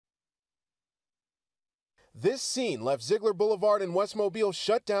This scene left Zeigler Boulevard in West Mobile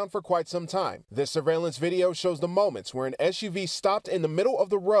shut down for quite some time. This surveillance video shows the moments where an SUV stopped in the middle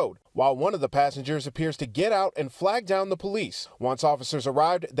of the road, while one of the passengers appears to get out and flag down the police. Once officers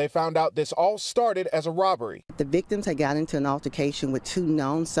arrived, they found out this all started as a robbery. The victims had got into an altercation with two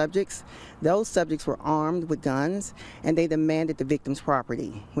known subjects. Those subjects were armed with guns, and they demanded the victim's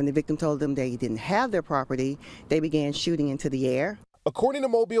property. When the victim told them they didn't have their property, they began shooting into the air. According to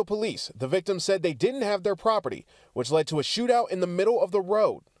Mobile police, the victims said they didn't have their property, which led to a shootout in the middle of the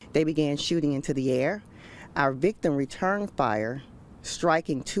road. They began shooting into the air. Our victim returned fire,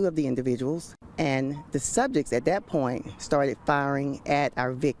 striking two of the individuals, and the subjects at that point started firing at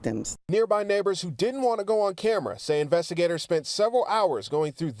our victims. Nearby neighbors who didn't want to go on camera say investigators spent several hours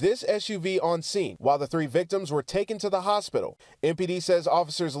going through this SUV on scene while the three victims were taken to the hospital. MPD says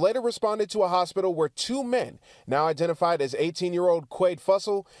officers later responded to a hospital where two men, now identified as 18-year-old Quade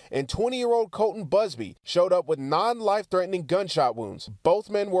Fussell and 20-year-old Colton Busby, showed up with non-life-threatening gunshot wounds.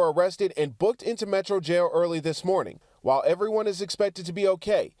 Both men were arrested and booked into Metro Jail early this morning. While everyone is expected to be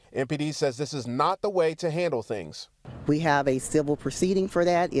okay, MPD says this is not the way to handle things. We have a civil proceeding for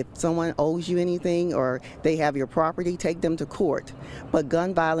that. If someone owes you anything or they have your property, take them to court. But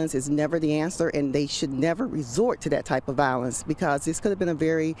gun violence is never the answer, and they should never resort to that type of violence because this could have been a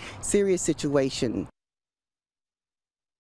very serious situation.